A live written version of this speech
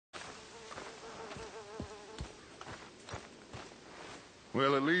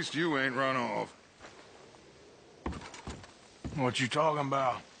Well, at least you ain't run off. What you talking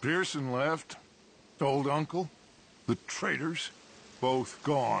about? Pearson left. Old uncle. The traitors. Both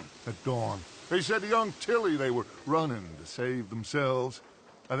gone at dawn. They said to young Tilly they were running to save themselves.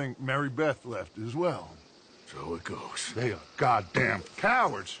 I think Mary Beth left as well. So it goes. They are goddamn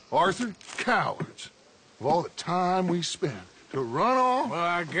cowards, Arthur. Cowards. Of all the time we spent to run off... Well,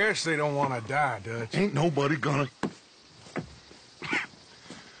 I guess they don't want to die, Dutch. Ain't nobody gonna...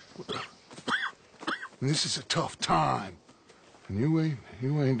 This is a tough time. And you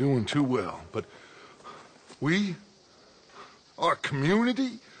ain't doing too well. But we, our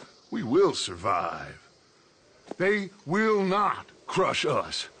community, we will survive. They will not crush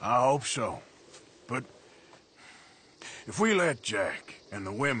us. I hope so. But if we let Jack and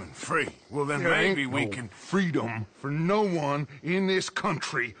the women free, well then There maybe ain't we no can... freedom for no one in this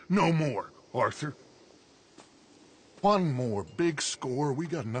country no more, Arthur. One more big score, we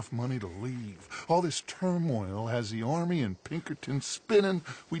got enough money to leave. All this turmoil has the army and Pinkerton spinning.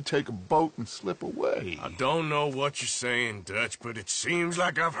 We take a boat and slip away. I don't know what you're saying, Dutch, but it seems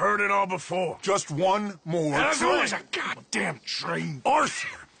like I've heard it all before. Just one more And as train. long as a goddamn train.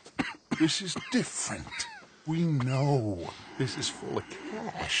 Arthur! This is different. We know this is full of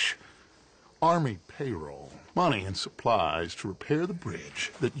cash. Army payroll, money and supplies to repair the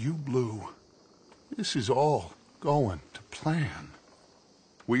bridge that you blew. This is all going to plan.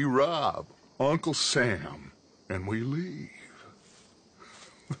 We rob Uncle Sam and we leave.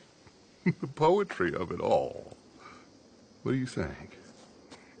 The poetry of it all. What do you think?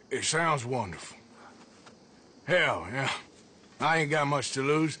 It sounds wonderful. Hell, yeah. I ain't got much to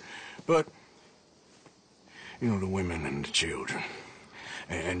lose, but... You know, the women and the children.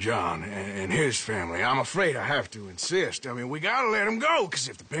 And John and his family. I'm afraid I have to insist. I mean, we gotta let them go, because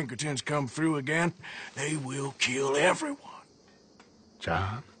if the Pinkertons come through again, they will kill everyone.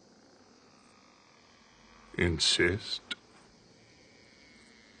 John? Insist?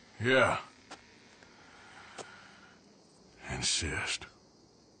 Yeah. Insist.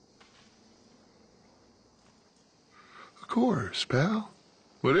 Of course, pal.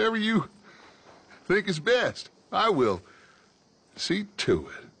 Whatever you think is best, I will see to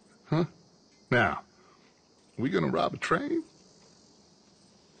it. Huh? Now, we gonna rob a train?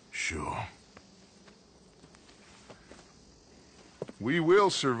 Sure. We will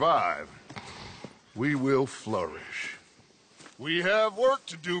survive. We will flourish. We have work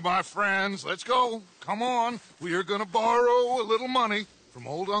to do, my friends. Let's go. Come on. We are gonna borrow a little money from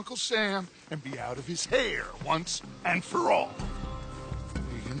old Uncle Sam and be out of his hair once and for all.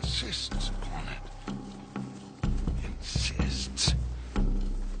 He insists upon it. Insists.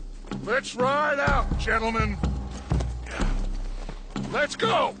 Let's ride out, gentlemen. Let's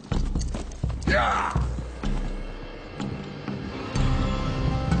go. Yeah!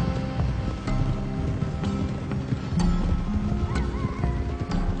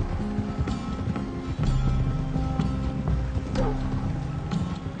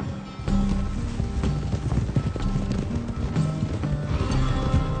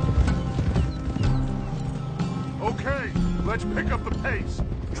 Okay, let's pick up the pace.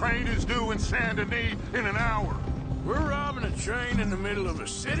 Train is due in Saint Denis in an hour. We're robbing a train in the middle of a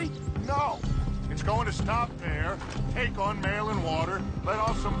city? No. It's going to stop there, take on mail and water, let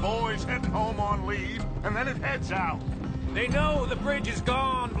off some boys heading home on leave, and then it heads out. They know the bridge is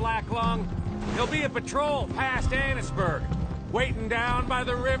gone, Black Lung. There'll be a patrol past Annisburg, waiting down by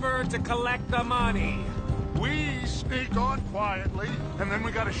the river to collect the money. We sneak on quietly, and then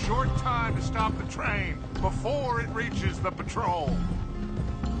we got a short time to stop the train before it reaches the patrol.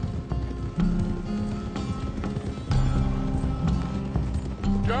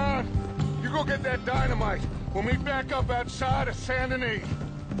 John, you go get that dynamite. We'll meet back up outside of Saint Denis.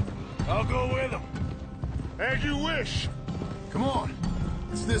 I'll go with them. As you wish. Come on.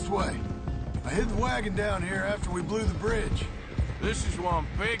 It's this way. I hid the wagon down here after we blew the bridge. This is one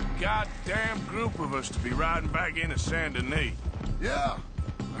big goddamn group of us to be riding back into Saint Denis. Yeah.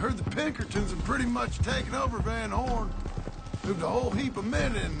 I heard the Pinkertons have pretty much taken over Van Horn. Moved a whole heap of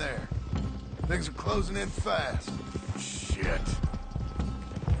men in there. Things are closing in fast. Shit.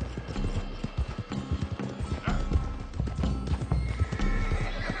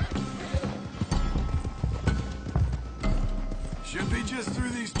 Should be just through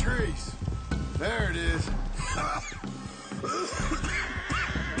these trees. There it is.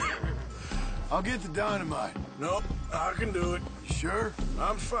 I'll get the dynamite. Nope, I can do it. You sure?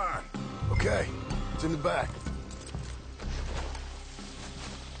 I'm fine. Okay. It's in the back.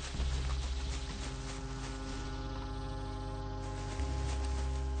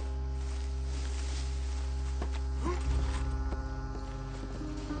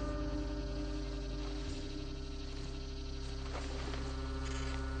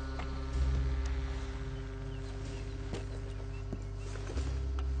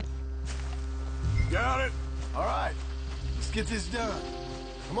 about it. All right, let's get this done.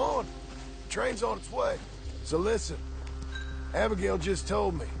 Come on. The train's on its way. So listen, Abigail just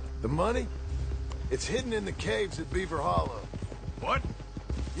told me. The money? It's hidden in the caves at Beaver Hollow. What?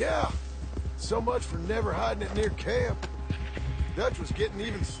 Yeah. So much for never hiding it near camp. Dutch was getting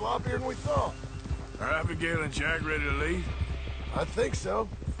even sloppier than we thought. Are Abigail and Jack ready to leave? I think so.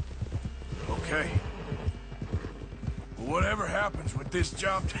 Okay. Well, whatever happens with this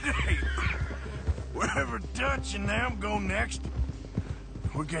job today, wherever Dutch and them go next,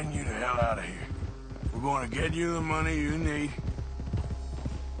 we're getting you the hell out of here. We're going to get you the money you need.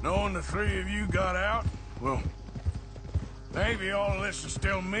 Knowing the three of you got out, well, maybe all of this will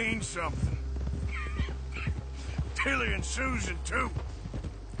still mean something. Tilly and Susan, too.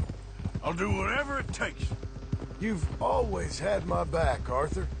 I'll do whatever it takes. You've always had my back,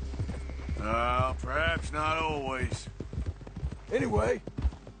 Arthur. Perhaps not always. Anyway,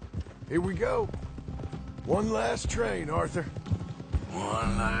 here we go. One last train, Arthur.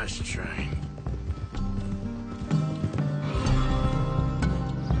 One last train.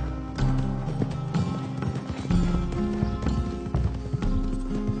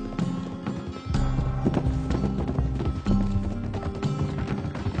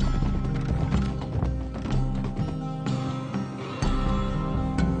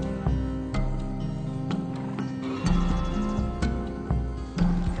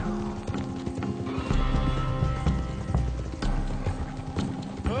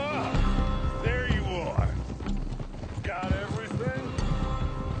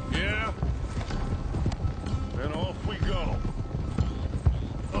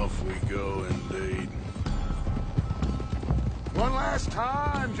 One last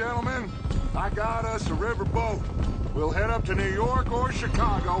time, gentlemen. I got us a river boat. We'll head up to New York or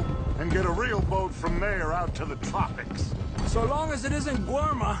Chicago and get a real boat from there out to the tropics. So long as it isn't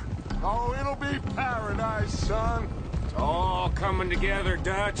Guarma. Oh, it'll be paradise, son. It's all coming together,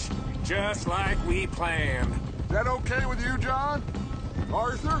 Dutch. Just like we planned. Is that okay with you, John?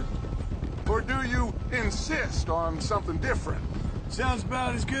 Arthur? Or do you insist on something different? Sounds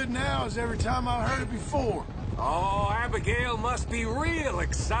about as good now as every time I heard it before. Oh, Abigail must be real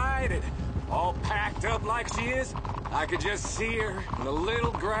excited. All packed up like she is. I could just see her in a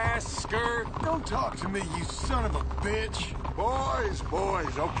little grass skirt. Don't talk to me, you son of a bitch.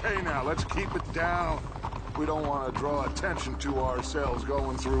 Boys, okay now, let's keep it down. We don't want to draw attention to ourselves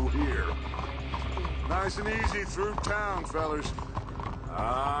going through here. Nice and easy through town, fellas.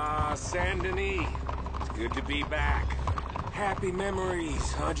 Ah, Saint Denis. It's good to be back. Happy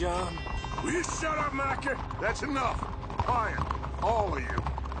memories, huh, John? Will you shut up, Micah? That's enough. Quiet, all of you.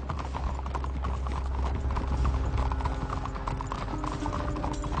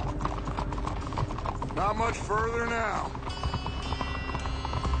 Not much further now.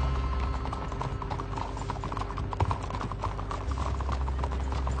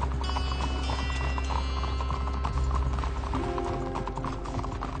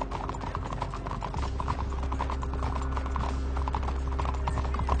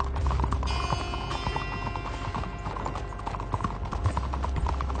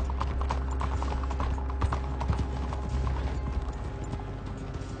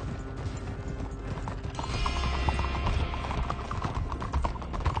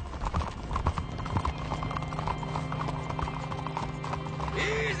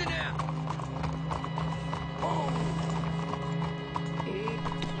 Easy now.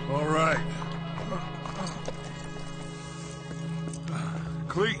 All right.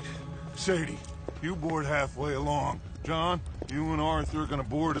 Cleet, Sadie, you board halfway along. John, you and Arthur are gonna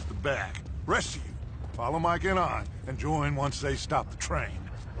board at the back. Rest of you, follow Mike and I, and join once they stop the train.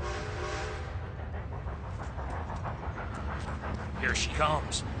 Here she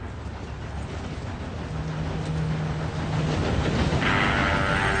comes.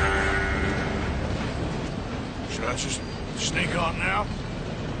 Should I just sneak on now?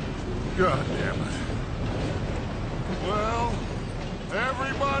 God damn it. Well,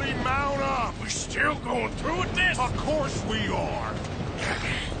 everybody mount up. We're still going through with this? Of course we are.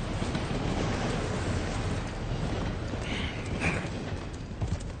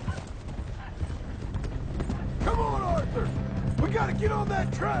 Come on, Arthur! We gotta get on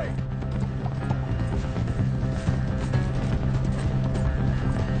that train!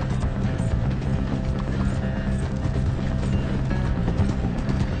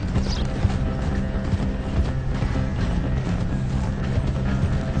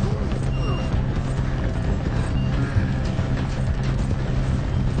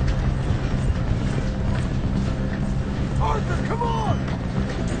 Arthur, come on!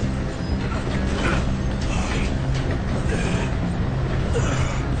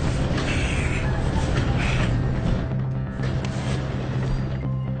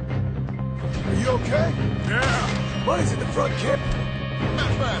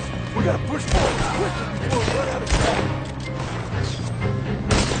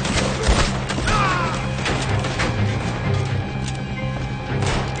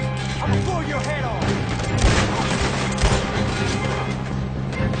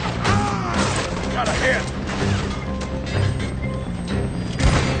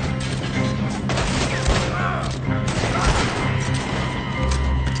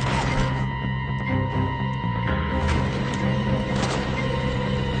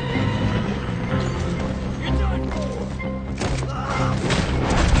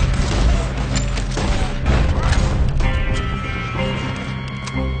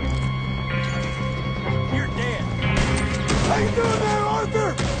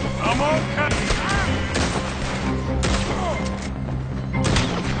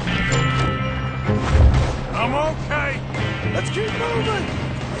 I'm okay. Let's keep moving!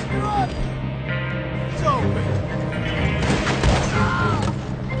 Run! It's open.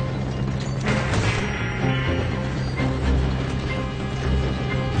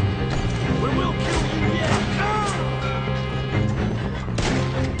 We will kill you yet.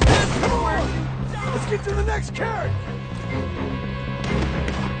 Come on! Let's get to the next carrot!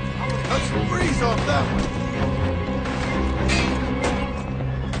 I'm gonna cut some breeze off that one.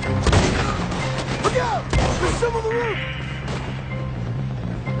 Look out! There's some on the roof!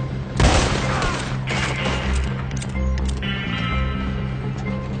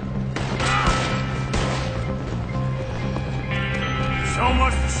 So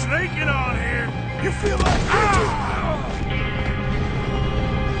much for sneaking on here. You feel like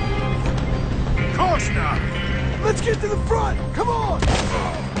Of course not. Let's get to the front! Come on!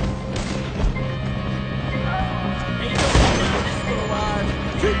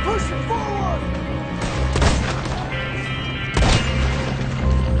 Keep pushing forward!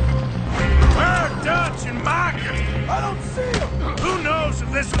 Where are Dutch and Micah? I don't see them! Who knows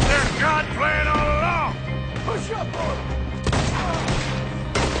if this was their god plan all along? Push up on them!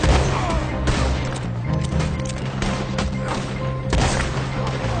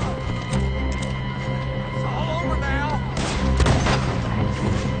 It's all over now.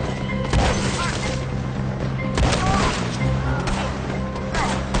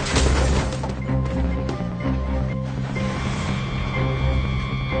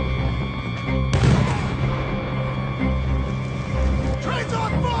 Train's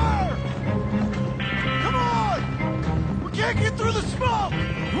on fire! Come on! We can't get through the smoke!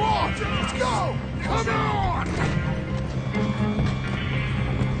 Come on, let's go! Come on!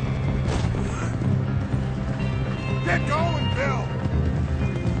 Get going, Bill!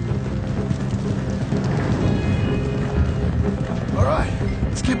 All right,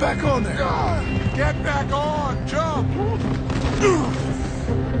 let's get back on there. Get back on! Jump!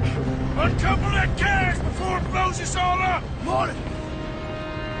 Uncouple that gas before it blows us all up! Morning!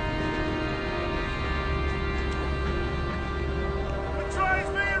 The train's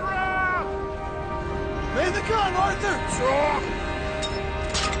being robbed! Man the gun, Arthur! Sure.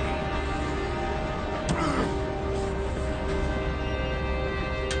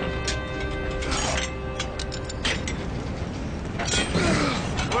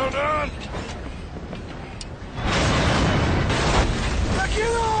 Well done. Now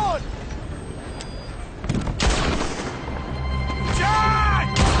get on! John!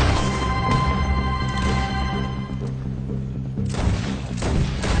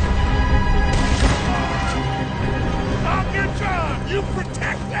 I'll get John! You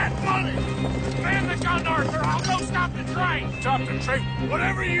protect that money! Man the gun, Arthur. I'll go stop the train. Stop the train.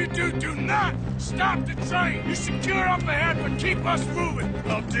 Whatever you do, do not stop the train. You secure up ahead, but keep us moving.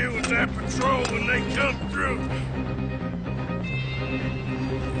 I'll deal with that patrol when they come through.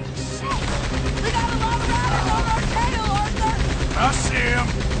 We got a lot of riders on our tail, Arthur! I see him.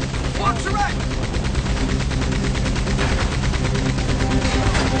 Watch your right!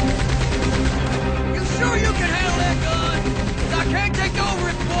 You sure you can handle that gun? 'Cause I can't take over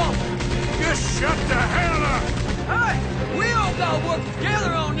if you won't. Just shut the hell up. Hey, we all gotta work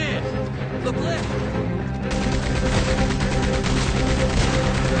together on this. Look left.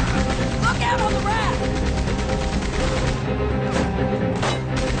 Look out on the right!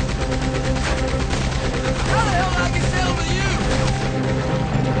 How the hell did I get settled with you?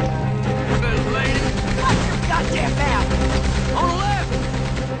 Little lady. Watch your goddamn mouth! On the left!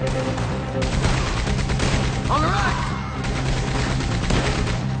 On the right!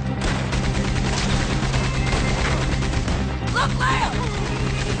 Look left!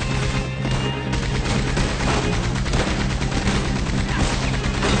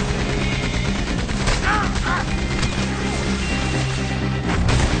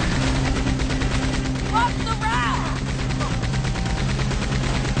 Watch the right!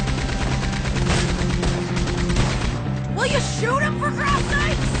 Will you shoot him, for Christ's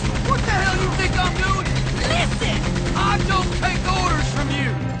sakes? What the hell you think I'm doing? Listen! I don't take orders from you!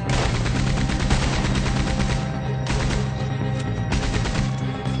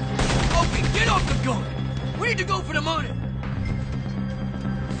 Okay, get off the gun! We need to go for the money!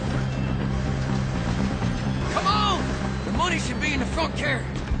 Come on! The money should be in the front carriage.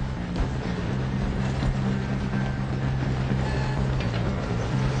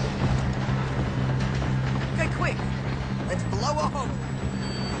 Okay, quick! Let's blow a hole!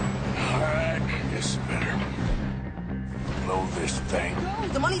 All right, this better blow this thing. No,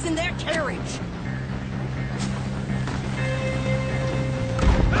 the money's in their carriage!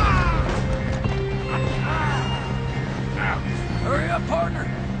 Hurry up, partner!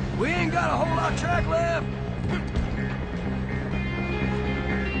 We ain't got a whole lot of track left.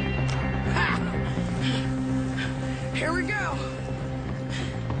 Here we go.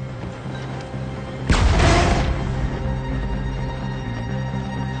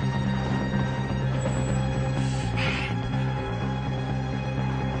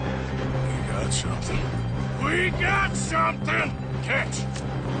 Something. We got something! Catch!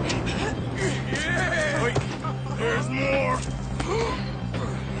 Yeah! Wait, there's more!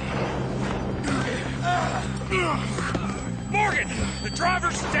 Morgan! The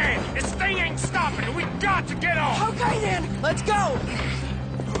driver's dead! This thing ain't stopping! We got to get on! Okay then, let's go!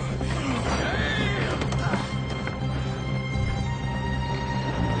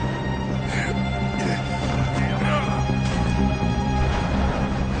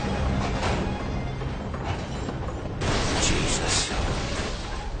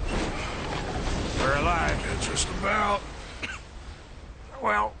 Just about.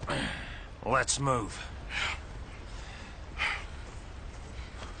 Well, let's move.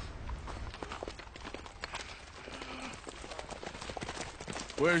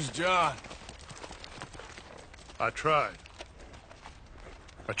 Where's John? I tried.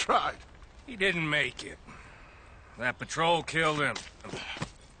 He didn't make it. That patrol killed him.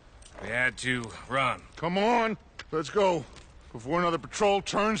 We had to run. Come on, let's go, before another patrol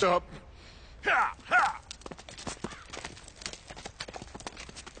turns up. Ha!